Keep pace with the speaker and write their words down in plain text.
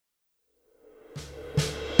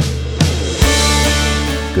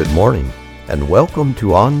Good morning, and welcome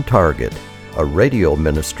to On Target, a radio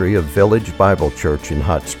ministry of Village Bible Church in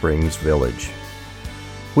Hot Springs Village.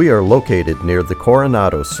 We are located near the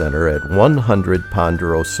Coronado Center at 100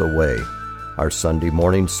 Ponderosa Way. Our Sunday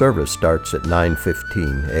morning service starts at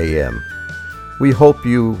 9:15 a.m. We hope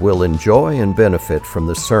you will enjoy and benefit from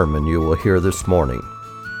the sermon you will hear this morning.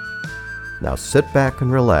 Now sit back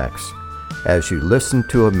and relax as you listen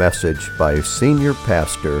to a message by Senior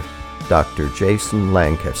Pastor Dr. Jason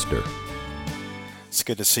Lancaster. It's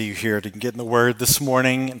good to see you here to get in the Word this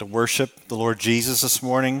morning and to worship the Lord Jesus this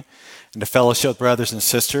morning and to fellowship with brothers and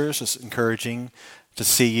sisters. It's encouraging to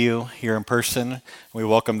see you here in person. We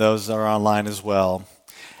welcome those that are online as well.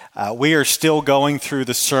 We are still going through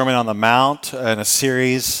the Sermon on the Mount in a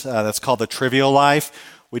series that's called The Trivial Life.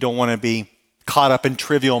 We don't want to be caught up in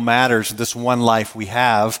trivial matters in this one life we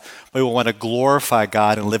have. We want to glorify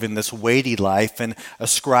God and live in this weighty life and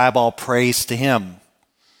ascribe all praise to Him.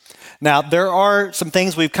 Now, there are some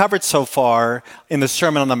things we've covered so far in the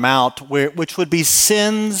Sermon on the Mount which would be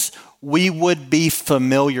sins we would be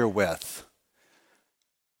familiar with.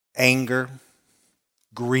 Anger,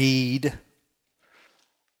 greed,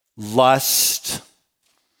 lust,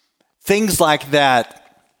 things like that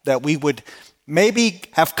we would maybe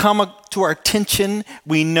have come to our attention.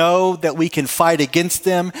 We know that we can fight against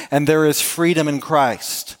them and there is freedom in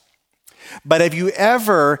Christ. But have you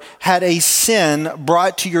ever had a sin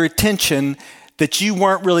brought to your attention that you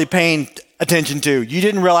weren't really paying attention to? You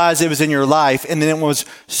didn't realize it was in your life, and then it was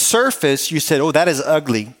surfaced. You said, oh, that is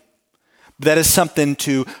ugly. That is something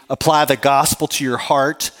to apply the gospel to your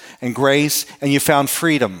heart and grace, and you found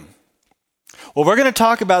freedom. Well, we're going to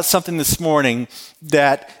talk about something this morning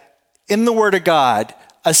that in the Word of God,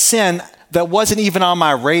 a sin that wasn't even on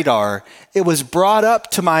my radar, it was brought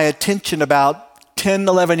up to my attention about 10,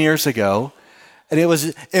 11 years ago, and it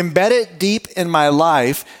was embedded deep in my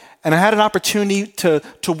life, and I had an opportunity to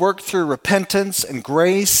work through repentance and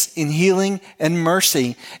grace and healing and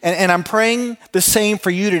mercy, and I'm praying the same for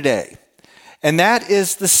you today, and that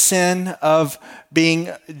is the sin of being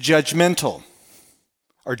judgmental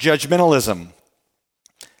or judgmentalism.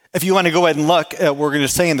 If you want to go ahead and look at what we're going to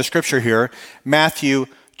say in the scripture here, Matthew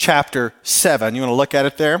chapter 7. You want to look at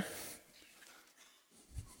it there?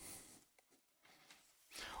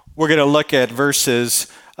 We're going to look at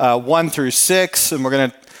verses 1 through 6, and we're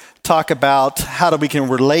going to talk about how we can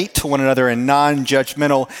relate to one another in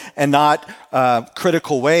non-judgmental and not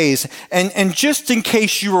critical ways. And just in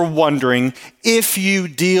case you were wondering if you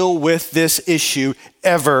deal with this issue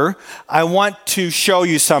ever, I want to show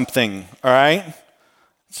you something, all right?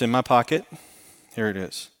 It's in my pocket. Here it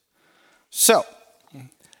is. So,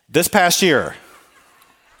 this past year,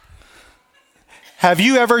 have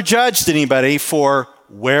you ever judged anybody for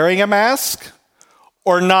wearing a mask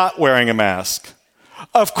or not wearing a mask?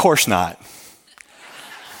 Of course not.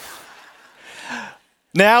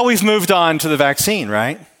 Now we've moved on to the vaccine,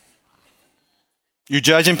 right? You're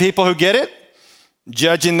judging people who get it,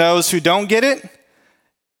 judging those who don't get it.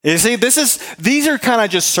 You see, these are kind of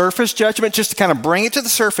just surface judgment, just to kind of bring it to the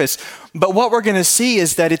surface. But what we're going to see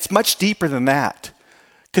is that it's much deeper than that.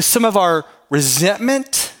 Because some of our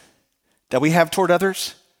resentment that we have toward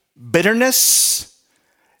others, bitterness,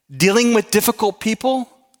 dealing with difficult people,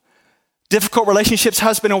 difficult relationships,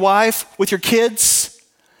 husband and wife, with your kids,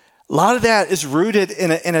 a lot of that is rooted in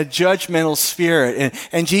a judgmental spirit.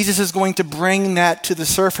 And Jesus is going to bring that to the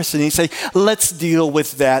surface. And He's saying, let's deal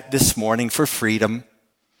with that this morning for freedom.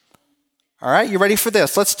 All right, you ready for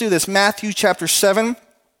this? Let's do this. Matthew chapter 7,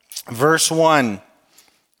 verse 1.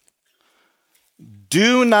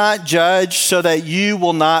 Do not judge so that you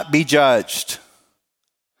will not be judged.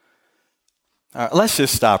 All right, let's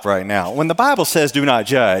just stop right now. When the Bible says do not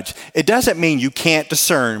judge, it doesn't mean you can't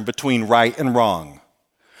discern between right and wrong.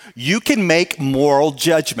 You can make moral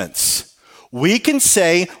judgments. We can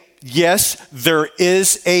say, yes, there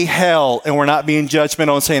is a hell, and we're not being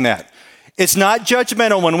judgmental in saying that. It's not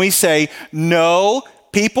judgmental when we say, no,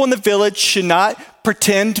 people in the village should not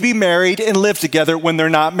pretend to be married and live together when they're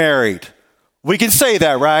not married. We can say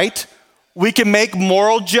that, right? We can make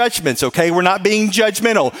moral judgments, okay? We're not being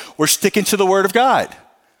judgmental. We're sticking to the Word of God.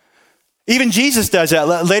 Even Jesus does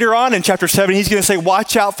that. Later on in chapter 7, He's going to say,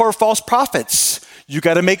 watch out for false prophets. You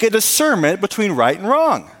got to make a discernment between right and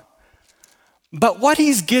wrong. But what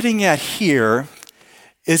He's getting at here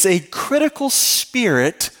is a critical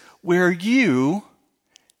spirit where you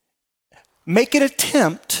make an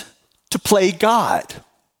attempt to play God.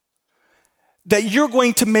 That you're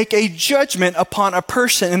going to make a judgment upon a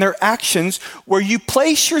person and their actions where you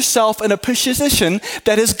place yourself in a position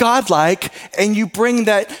that is godlike and you bring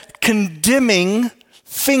that condemning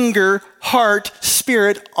finger, heart, spirit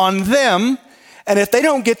Spirit on them. And if they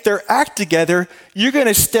don't get their act together, you're going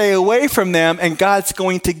to stay away from them, and God's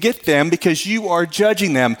going to get them because you are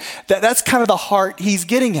judging them. That's kind of the heart he's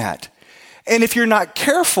getting at. And if you're not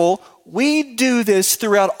careful, we do this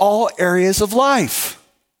throughout all areas of life.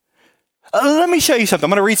 Let me show you something.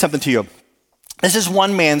 I'm going to read something to you. This is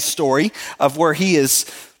one man's story of where he has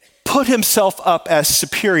put himself up as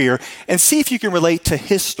superior, and see if you can relate to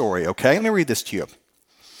his story, okay? Let me read this to you.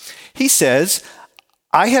 He says,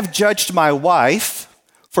 I have judged my wife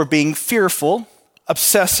for being fearful,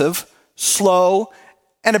 obsessive, slow,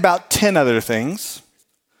 and about 10 other things.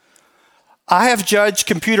 I have judged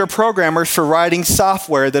computer programmers for writing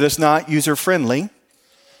software that is not user-friendly.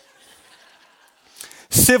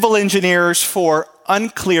 Civil engineers for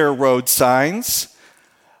unclear road signs.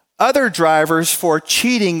 Other drivers for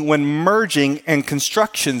cheating when merging in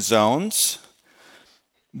construction zones.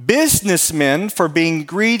 Businessmen for being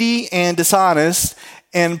greedy and dishonest,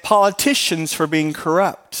 and politicians for being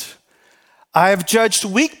corrupt. I have judged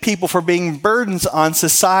weak people for being burdens on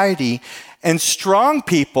society, and strong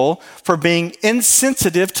people for being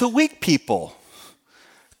insensitive to weak people.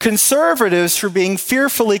 Conservatives for being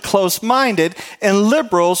fearfully close-minded, and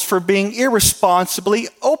liberals for being irresponsibly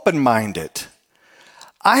open-minded.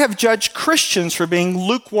 I have judged Christians for being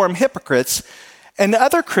lukewarm hypocrites, and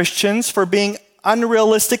other Christians for being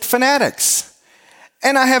unrealistic fanatics.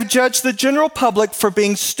 And I have judged the general public for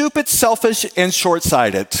being stupid, selfish, and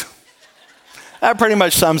short-sighted. That pretty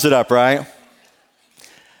much sums it up, right?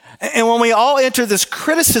 And when we all enter this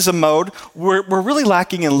criticism mode, we're really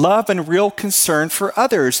lacking in love and real concern for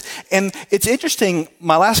others. And it's interesting,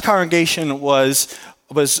 my last congregation was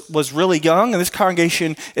really young, and this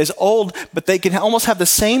congregation is old, but they can almost have the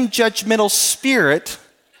same judgmental spirit.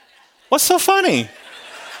 What's so funny?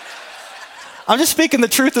 I'm just speaking the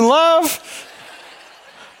truth in love.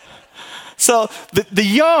 So the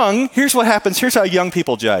young, here's what happens. Here's how young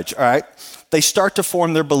people judge, all right? They start to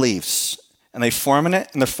form their beliefs, and they're forming it,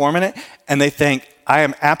 and they think, I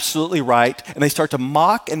am absolutely right, and they start to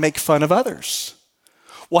mock and make fun of others.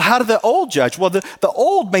 Well, how do the old judge? Well, the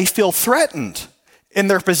old may feel threatened in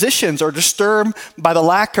their positions or disturbed by the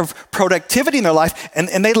lack of productivity in their life,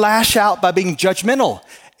 and they lash out by being judgmental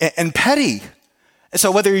and petty. And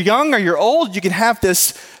so whether you're young or you're old, you can have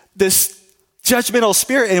this judgmental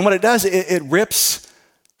spirit, and what it does, it rips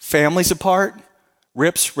families apart,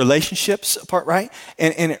 rips relationships apart, right?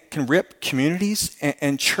 And it can rip communities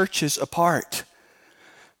and churches apart.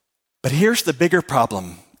 But here's the bigger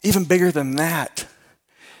problem, even bigger than that,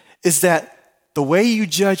 is that the way you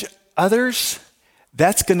judge others,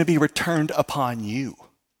 that's going to be returned upon you.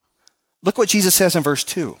 Look what Jesus says in verse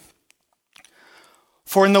 2.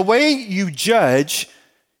 For in the way you judge,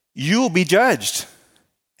 you will be judged.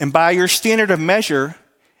 And by your standard of measure,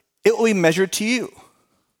 it will be measured to you.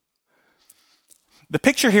 The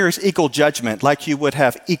picture here is equal judgment, like you would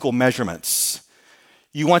have equal measurements.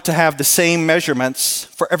 You want to have the same measurements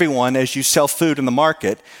for everyone as you sell food in the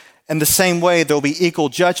market. And the same way, there will be equal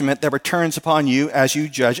judgment that returns upon you as you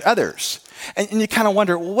judge others. And you kind of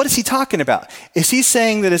wonder, well, what is he talking about? Is he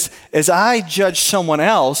saying that as I judge someone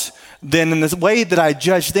else, then in the way that I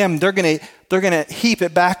judge them, they're going to heap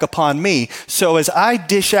it back upon me. So as I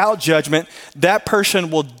dish out judgment, that person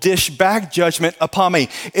will dish back judgment upon me.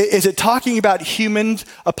 Is it talking about human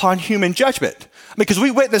upon human judgment? Because we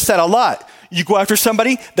witness that a lot. You go after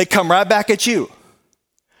somebody, they come right back at you.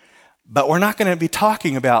 But we're not going to be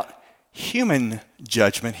talking about human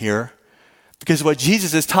judgment here, because what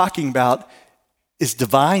Jesus is talking about is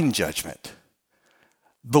divine judgment.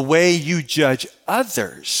 The way you judge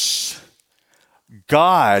others,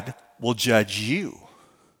 God will judge you.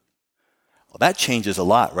 Well, that changes a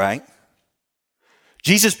lot, right?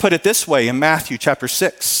 Jesus put it this way in Matthew chapter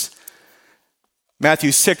 6.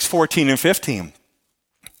 Matthew 6, 14 and 15.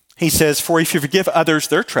 He says, for if you forgive others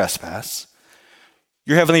their trespass,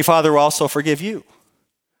 your heavenly Father will also forgive you.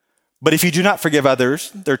 But if you do not forgive others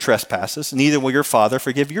their trespasses, neither will your Father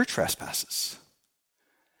forgive your trespasses.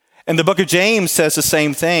 And the book of James says the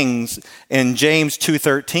same things in James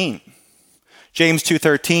 2:13. James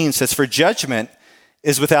 2:13 says, for judgment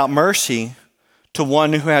is without mercy to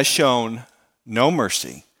one who has shown no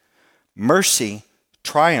mercy. Mercy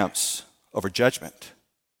triumphs over judgment.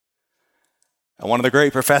 And one of the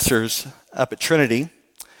great professors up at Trinity,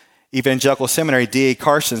 Evangelical Seminary, D.A.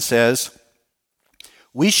 Carson, says,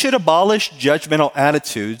 we should abolish judgmental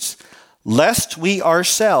attitudes lest we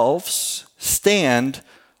ourselves stand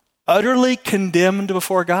utterly condemned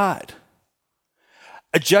before God.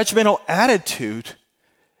 A judgmental attitude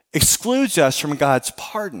excludes us from God's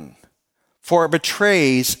pardon, for it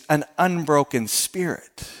betrays an unbroken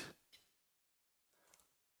spirit.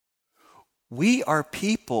 We are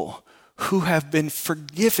people who have been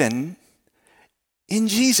forgiven in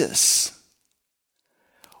Jesus.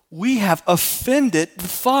 We have offended the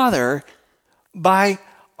Father by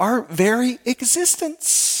our very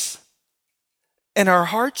existence in our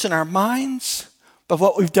hearts and our minds, by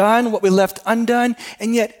what we've done, what we left undone,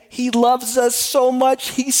 and yet he loves us so much,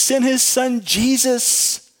 he sent his son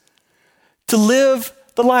Jesus to live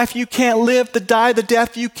the life you can't live, to die the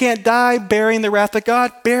death you can't die, bearing the wrath of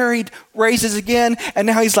God, buried, raises again, and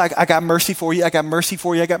now he's like, I got mercy for you, I got mercy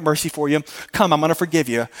for you, I got mercy for you. Come, I'm going to forgive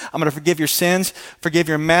you. I'm going to forgive your sins, forgive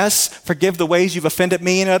your mess, forgive the ways you've offended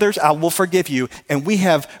me and others. I will forgive you. And we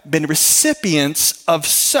have been recipients of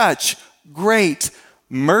such great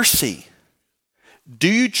mercy. Do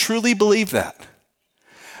you truly believe that?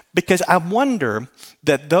 Because I wonder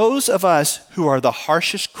that those of us who are the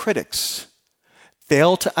harshest critics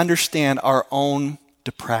fail to understand our own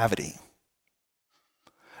depravity.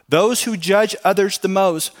 Those who judge others the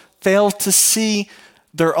most fail to see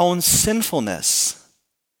their own sinfulness.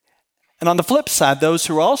 And on the flip side, those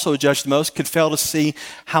who also judge the most could fail to see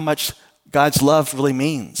how much God's love really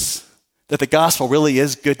means. That the gospel really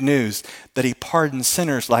is good news, that he pardons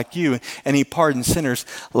sinners like you and he pardons sinners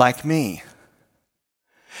like me.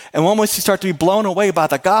 And once we start to be blown away by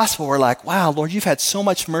the gospel, we're like, wow, Lord, you've had so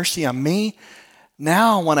much mercy on me.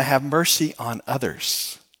 Now I want to have mercy on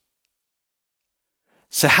others.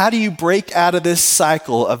 So how do you break out of this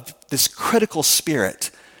cycle of this critical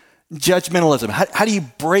spirit, judgmentalism? How do you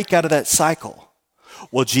break out of that cycle?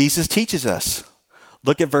 Well, Jesus teaches us.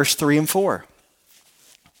 Look at verse 3 and 4.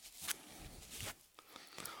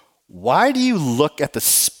 Why do you look at the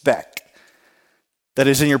speck that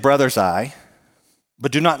is in your brother's eye,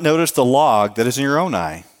 but do not notice the log that is in your own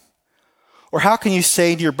eye? Or how can you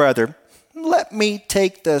say to your brother, let me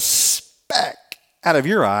take the speck out of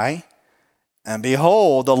your eye, and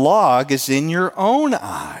behold, the log is in your own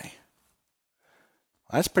eye?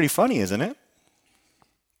 That's pretty funny, isn't it?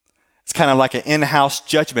 It's kind of like an in-house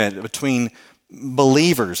judgment between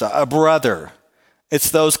believers, a brother. It's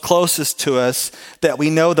those closest to us that we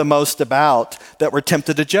know the most about that we're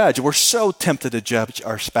tempted to judge. We're so tempted to judge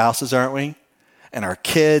our spouses, aren't we? And our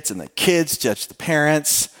kids, and the kids judge the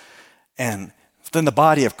parents, and then the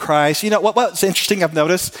body of Christ. You know, what's interesting I've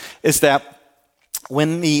noticed is that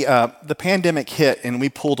when the pandemic hit and we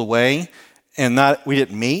pulled away and we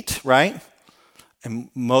didn't meet, right? And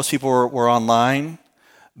most people were online,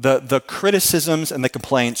 the criticisms and the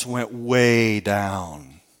complaints went way down.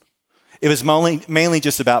 It was mainly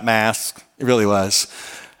just about masks. It really was.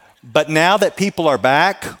 But now that people are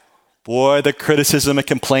back, boy, the criticism and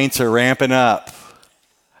complaints are ramping up.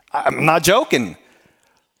 I'm not joking.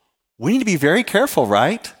 We need to be very careful,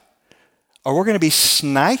 right? Or we're going to be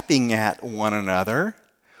sniping at one another.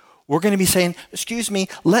 We're going to be saying, excuse me,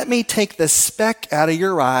 let me take the speck out of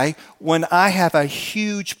your eye when I have a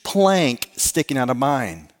huge plank sticking out of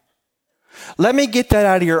mine. Let me get that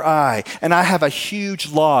out of your eye, and I have a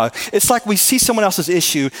huge log. It's like we see someone else's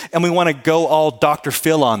issue, and we want to go all Dr.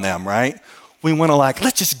 Phil on them, right? We want to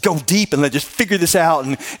let's just go deep and let's just figure this out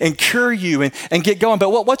and cure you and get going.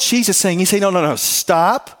 But what's Jesus saying? He's saying, no,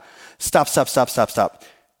 stop. Stop.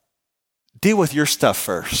 Deal with your stuff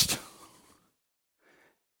first.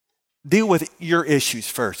 Deal with your issues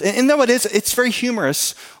first. And no, it's very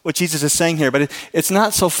humorous what Jesus is saying here, but it's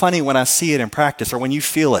not so funny when I see it in practice or when you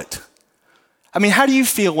feel it. I mean, how do you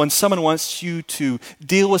feel when someone wants you to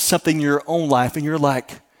deal with something in your own life and you're like,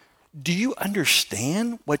 do you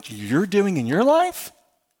understand what you're doing in your life?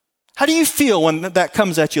 How do you feel when that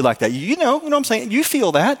comes at you like that? You know what I'm saying? You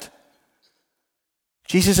feel that.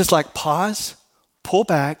 Jesus is like, pause, pull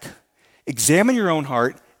back, examine your own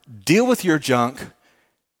heart, deal with your junk,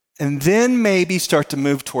 and then maybe start to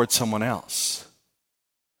move towards someone else.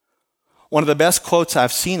 One of the best quotes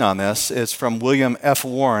I've seen on this is from William F.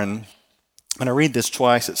 Warren. And I read this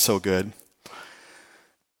twice, it's so good.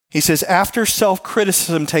 He says, after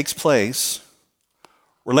self-criticism takes place,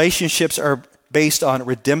 relationships are based on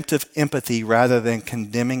redemptive empathy rather than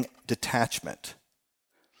condemning detachment.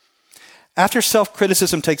 After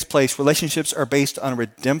self-criticism takes place, relationships are based on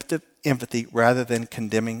redemptive empathy rather than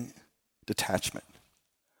condemning detachment.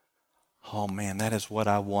 Oh man, that is what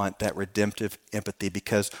I want, that redemptive empathy,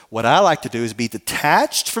 because what I like to do is be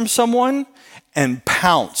detached from someone and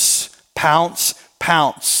pounce,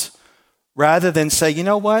 rather than say, you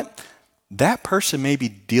know what? That person may be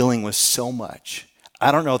dealing with so much.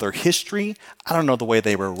 I don't know their history. I don't know the way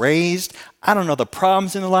they were raised. I don't know the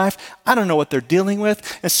problems in their life. I don't know what they're dealing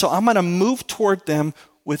with. And so I'm going to move toward them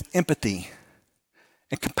with empathy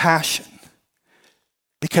and compassion.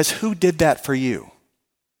 Because who did that for you?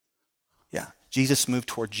 Yeah, Jesus moved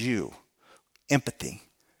towards you empathy,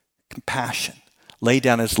 compassion, laid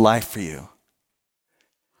down his life for you.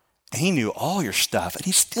 And he knew all your stuff, and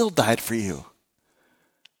he still died for you.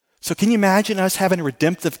 So can you imagine us having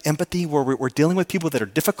redemptive empathy where we're dealing with people that are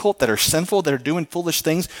difficult, that are sinful, that are doing foolish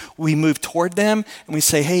things? We move toward them and we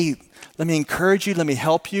say, hey, let me encourage you, let me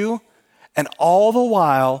help you. And all the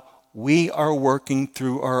while, we are working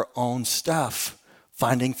through our own stuff,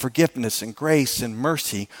 finding forgiveness and grace and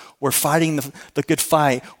mercy. We're fighting the good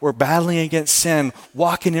fight. We're battling against sin,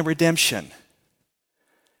 walking in redemption.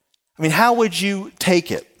 I mean, how would you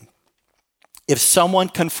take it if someone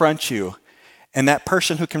confronts you and that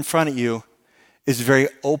person who confronted you is very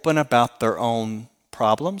open about their own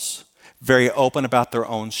problems, very open about their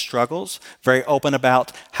own struggles, very open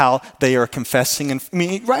about how they are confessing? And I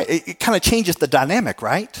mean, right, it kind of changes the dynamic,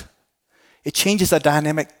 right? It changes the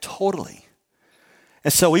dynamic totally.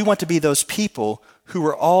 And so we want to be those people who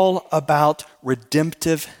are all about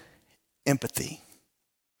redemptive empathy.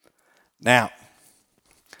 Now,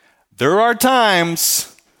 there are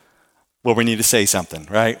times where we need to say something,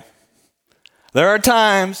 right? There are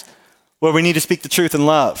times where we need to speak the truth in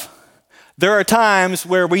love. There are times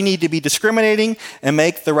where we need to be discriminating and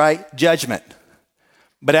make the right judgment.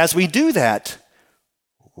 But as we do that,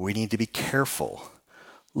 we need to be careful.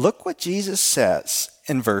 Look what Jesus says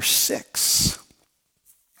in verse 6.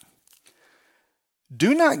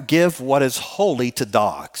 Do not give what is holy to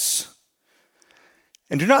dogs,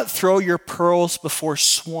 and do not throw your pearls before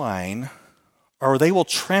swine, or they will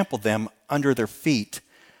trample them under their feet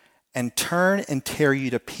and turn and tear you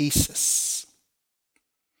to pieces.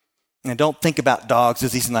 And don't think about dogs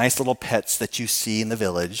as these nice little pets that you see in the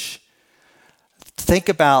village. Think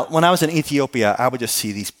about, when I was in Ethiopia, I would just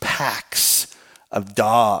see these packs of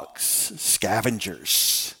dogs,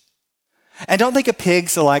 scavengers. And don't think of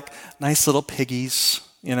pigs are like nice little piggies,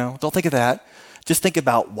 Don't think of that. Just think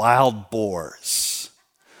about wild boars.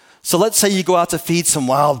 So let's say you go out to feed some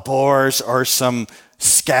wild boars or some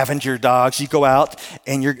scavenger dogs. You go out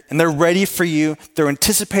and they're ready for you. They're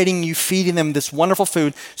anticipating you feeding them this wonderful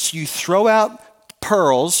food. So you throw out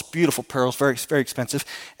pearls, beautiful pearls, very, very expensive,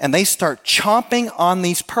 and they start chomping on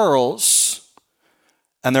these pearls.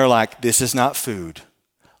 And they're like, this is not food.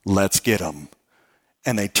 Let's get them.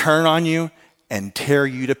 And they turn on you and tear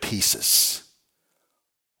you to pieces.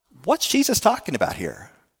 What's Jesus talking about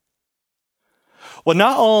here? Well,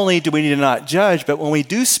 not only do we need to not judge, but when we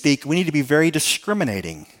do speak, we need to be very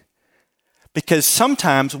discriminating. Because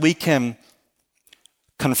sometimes we can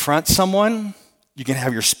confront someone. You can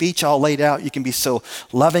have your speech all laid out. You can be so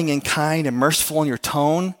loving and kind and merciful in your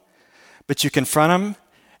tone. But you confront them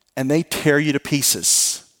and they tear you to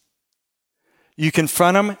pieces. You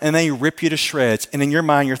confront them and they rip you to shreds. And in your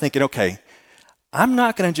mind, you're thinking, okay, I'm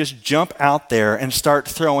not going to just jump out there and start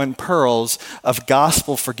throwing pearls of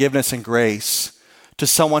gospel forgiveness and grace to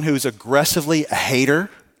someone who's aggressively a hater,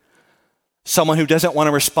 someone who doesn't want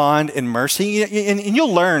to respond in mercy. And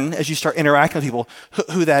you'll learn as you start interacting with people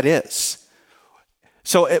who that is.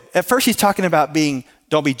 So at first he's talking about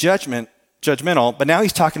don't be judgmental, but now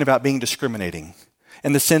he's talking about being discriminating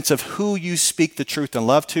in the sense of who you speak the truth and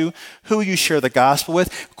love to, who you share the gospel with.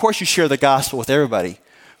 Of course, you share the gospel with everybody,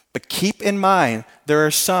 but keep in mind there are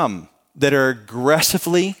some that are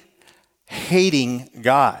aggressively hating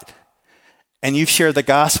God. And you've shared the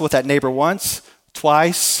gospel with that neighbor once,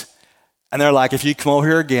 twice, and they're like, if you come over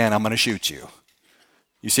here again, I'm going to shoot you.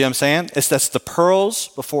 You see what I'm saying? That's the pearls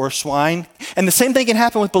before swine. And the same thing can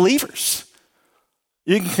happen with believers.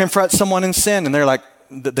 You can confront someone in sin, and they're like,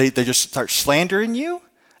 they just start slandering you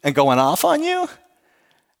and going off on you. And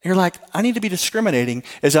you're like, I need to be discriminating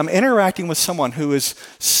as I'm interacting with someone who is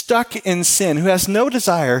stuck in sin, who has no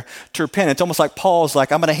desire to repent. It's almost like Paul's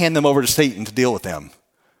like, I'm going to hand them over to Satan to deal with them.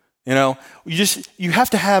 You have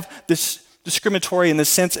to have this discriminatory in this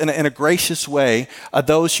sense, in a gracious way, of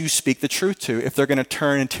those you speak the truth to if they're going to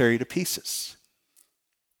turn and tear you to pieces.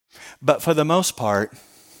 But for the most part,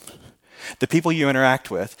 the people you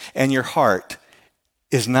interact with and your heart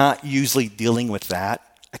is not usually dealing with that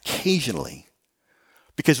occasionally.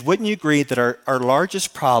 Because wouldn't you agree that our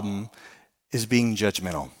largest problem is being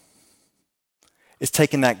judgmental? It's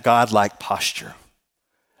taking that godlike posture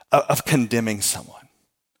of condemning someone.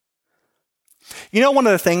 One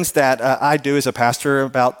of the things that I do as a pastor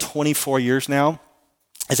about 24 years now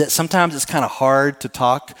is that sometimes it's kind of hard to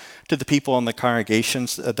talk to the people in the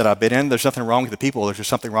congregations that I've been in. There's nothing wrong with the people. There's just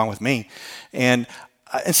something wrong with me. And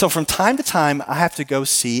so from time to time, I have to go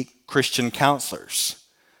see Christian counselors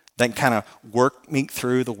that kind of work me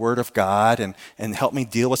through the Word of God and help me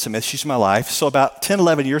deal with some issues in my life. So about 10,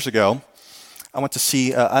 11 years ago, I went to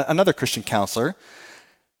see another Christian counselor.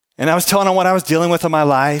 And I was telling him what I was dealing with in my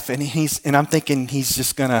life, and I'm thinking he's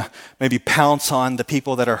just gonna maybe pounce on the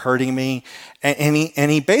people that are hurting me. And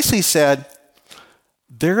he basically said,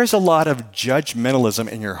 there is a lot of judgmentalism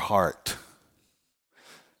in your heart.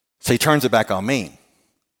 So he turns it back on me.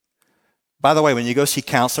 By the way, when you go see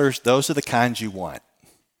counselors, those are the kinds you want.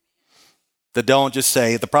 That don't just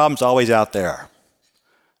say, the problem's always out there.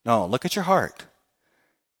 No, look at your heart.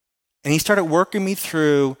 And he started working me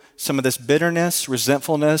through some of this bitterness,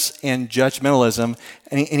 resentfulness, and judgmentalism.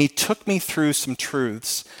 And he took me through some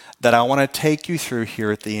truths that I want to take you through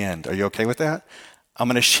here at the end. Are you okay with that? I'm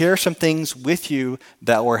going to share some things with you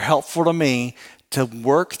that were helpful to me to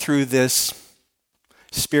work through this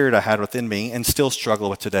spirit I had within me and still struggle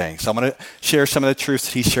with today. So I'm going to share some of the truths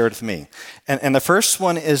that he shared with me. And the first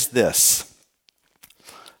one is this.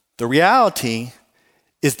 The reality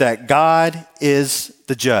is that God is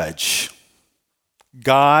the judge.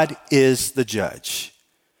 God is the judge.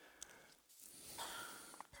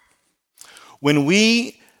 When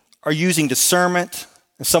we are using discernment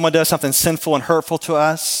and someone does something sinful and hurtful to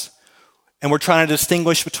us, and we're trying to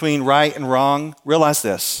distinguish between right and wrong, realize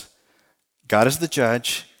this. God is the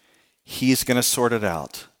judge. He's going to sort it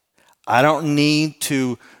out. I don't need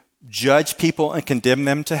to judge people and condemn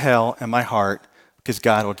them to hell in my heart because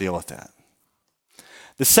God will deal with that.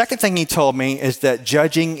 The second thing he told me is that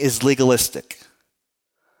judging is legalistic.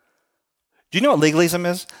 Do you know what legalism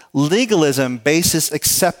is? Legalism bases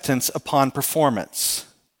acceptance upon performance.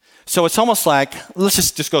 So it's almost like,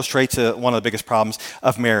 let's just go straight to one of the biggest problems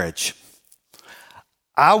of marriage.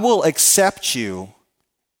 I will accept you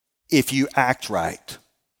if you act right.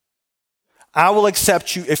 I will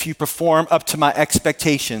accept you if you perform up to my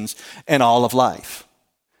expectations in all of life.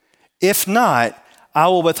 If not, I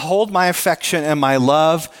will withhold my affection and my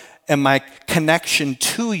love and my connection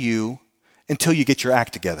to you until you get your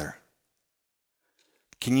act together.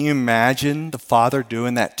 Can you imagine the Father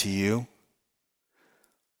doing that to you?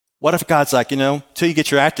 What if God's like, till you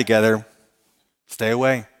get your act together, stay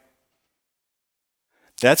away?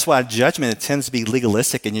 That's why judgment tends to be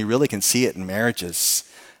legalistic, and you really can see it in marriages.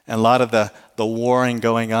 And a lot of the warring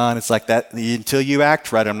going on, it's like that, until you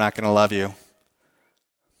act right, I'm not going to love you.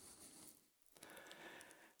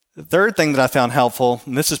 The third thing that I found helpful,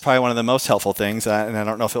 and this is probably one of the most helpful things, and I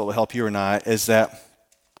don't know if it will help you or not, is that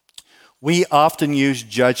we often use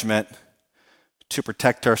judgment to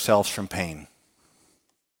protect ourselves from pain.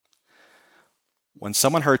 When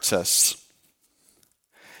someone hurts us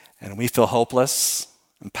and we feel hopeless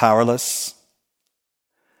and powerless,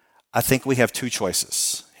 I think we have two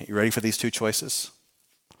choices. Are you ready for these two choices?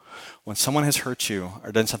 When someone has hurt you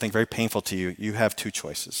or done something very painful to you, you have two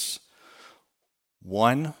choices.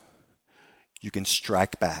 One, you can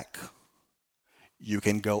strike back. You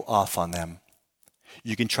can go off on them.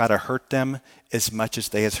 You can try to hurt them as much as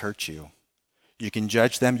they has hurt you. You can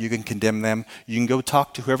judge them. You can condemn them. You can go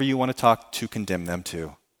talk to whoever you want to talk to, condemn them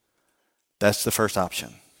to. That's the first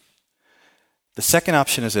option. The second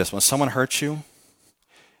option is this. When someone hurts you,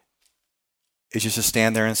 it's just to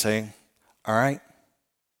stand there and say, all right,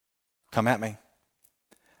 come at me.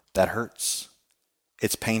 That hurts.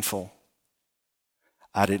 It's painful.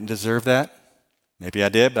 I didn't deserve that. Maybe I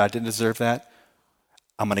did, but I didn't deserve that.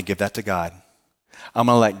 I'm going to give that to God. I'm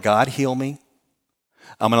going to let God heal me.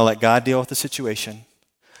 I'm going to let God deal with the situation.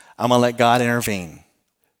 I'm going to let God intervene.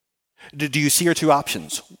 Do you see your two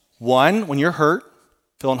options? One, when you're hurt,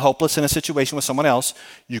 feeling hopeless in a situation with someone else,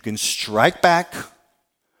 you can strike back,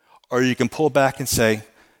 or you can pull back and say,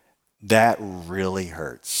 that really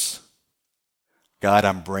hurts. God,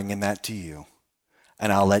 I'm bringing that to you,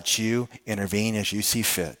 and I'll let you intervene as you see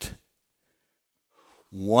fit.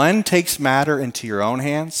 One takes matter into your own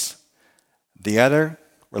hands. The other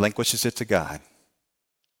relinquishes it to God.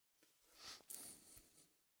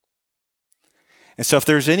 And so if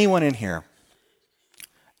there's anyone in here,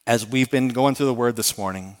 as we've been going through the Word this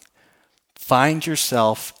morning, find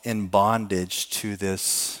yourself in bondage to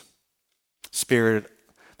this spirit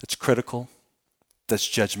that's critical, that's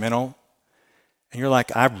judgmental, and you're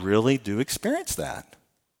like, I really do experience that.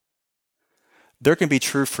 There can be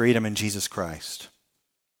true freedom in Jesus Christ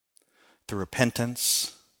through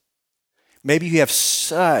repentance. Maybe you have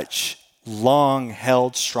such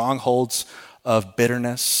long-held strongholds of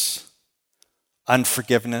bitterness,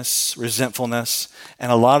 unforgiveness, resentfulness,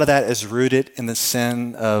 and a lot of that is rooted in the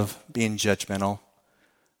sin of being judgmental,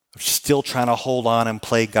 of still trying to hold on and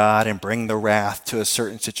play God and bring the wrath to a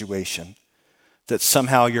certain situation, that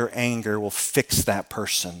somehow your anger will fix that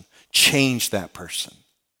person, change that person.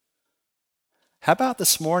 How about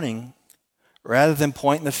this morning, rather than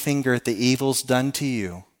pointing the finger at the evils done to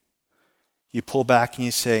you, you pull back and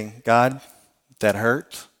you say, God, that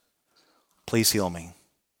hurt, please heal me.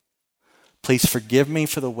 Please forgive me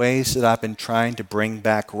for the ways that I've been trying to bring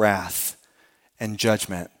back wrath and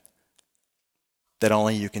judgment that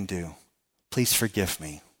only you can do. Please forgive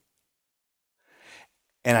me.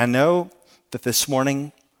 And I know that this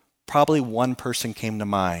morning, probably one person came to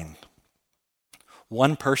mind.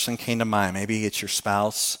 One person came to mind. Maybe it's your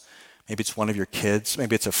spouse. Maybe it's one of your kids.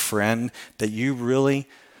 Maybe it's a friend that you really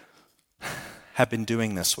have been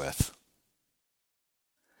doing this with.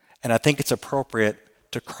 And I think it's appropriate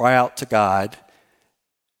to cry out to God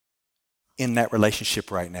in that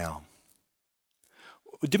relationship right now.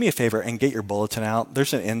 Do me a favor and get your bulletin out.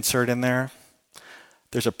 There's an insert in there.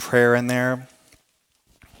 There's a prayer in there.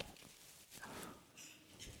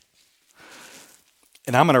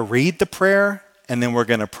 And I'm going to read the prayer, and then we're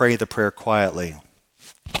going to pray the prayer quietly.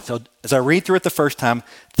 So as I read through it the first time,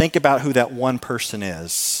 think about who that one person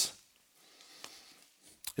is.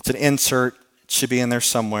 It's an insert. It should be in there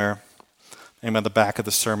somewhere. Maybe on the back of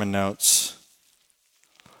the sermon notes.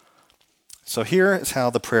 So here is how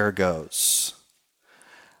the prayer goes.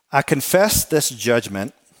 I confess this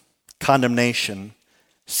judgment, condemnation,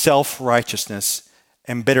 self-righteousness,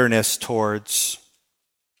 and bitterness towards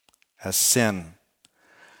as sin.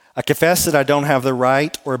 I confess that I don't have the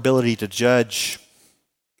right or ability to judge.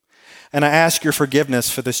 And I ask your forgiveness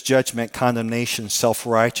for this judgment, condemnation,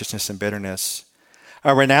 self-righteousness, and bitterness.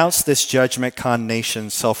 I renounce this judgment, condemnation,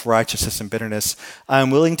 self-righteousness, and bitterness. I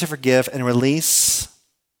am willing to forgive and release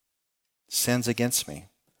sins against me.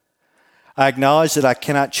 I acknowledge that I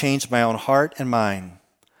cannot change my own heart and mind.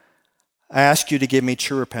 I ask you to give me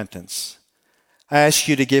true repentance. I ask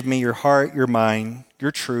you to give me your heart, your mind,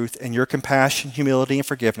 your truth, and your compassion, humility, and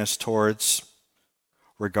forgiveness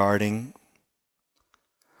regarding.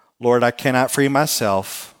 Lord, I cannot free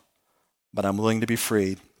myself, but I'm willing to be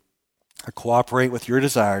freed. I cooperate with your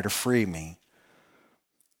desire to free me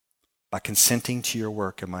by consenting to your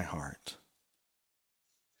work in my heart.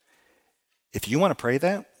 If you want to pray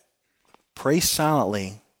that, pray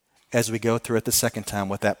silently as we go through it the second time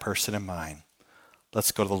with that person in mind.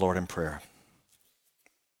 Let's go to the Lord in prayer.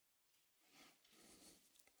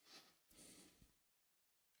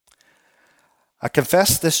 I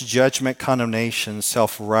confess this judgment, condemnation,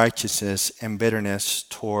 self-righteousness, and bitterness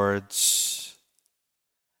towards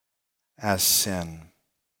as sin.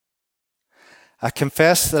 I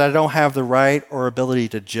confess that I don't have the right or ability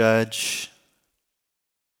to judge.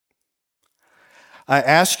 I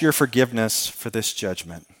ask your forgiveness for this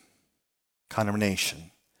judgment, condemnation,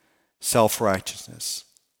 self-righteousness,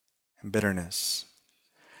 and bitterness.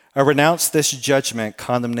 I renounce this judgment,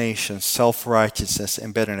 condemnation, self-righteousness,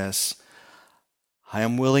 and bitterness. I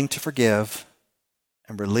am willing to forgive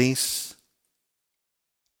and release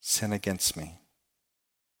sin against me.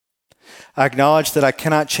 I acknowledge that I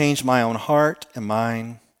cannot change my own heart and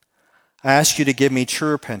mind. I ask you to give me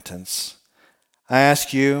true repentance. I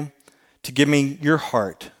ask you to give me your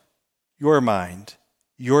heart, your mind,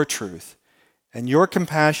 your truth, and your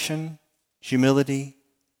compassion, humility,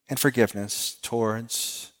 and forgiveness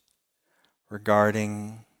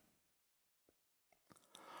regarding.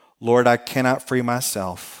 Lord, I cannot free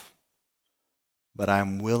myself, but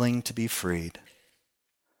I'm willing to be freed.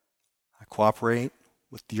 I cooperate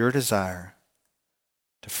with your desire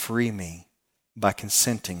to free me by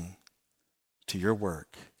consenting to your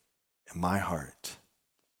work in my heart.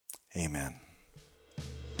 Amen.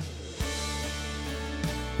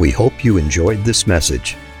 We hope you enjoyed this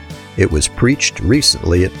message. It was preached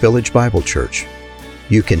recently at Village Bible Church.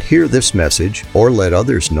 You can hear this message or let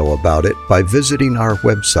others know about it by visiting our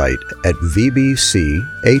website at vbchsv.org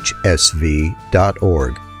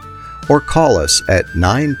or call us at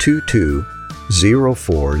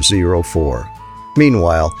 922-0404.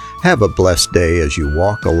 Meanwhile, have a blessed day as you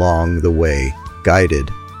walk along the way,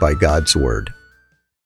 guided by God's Word.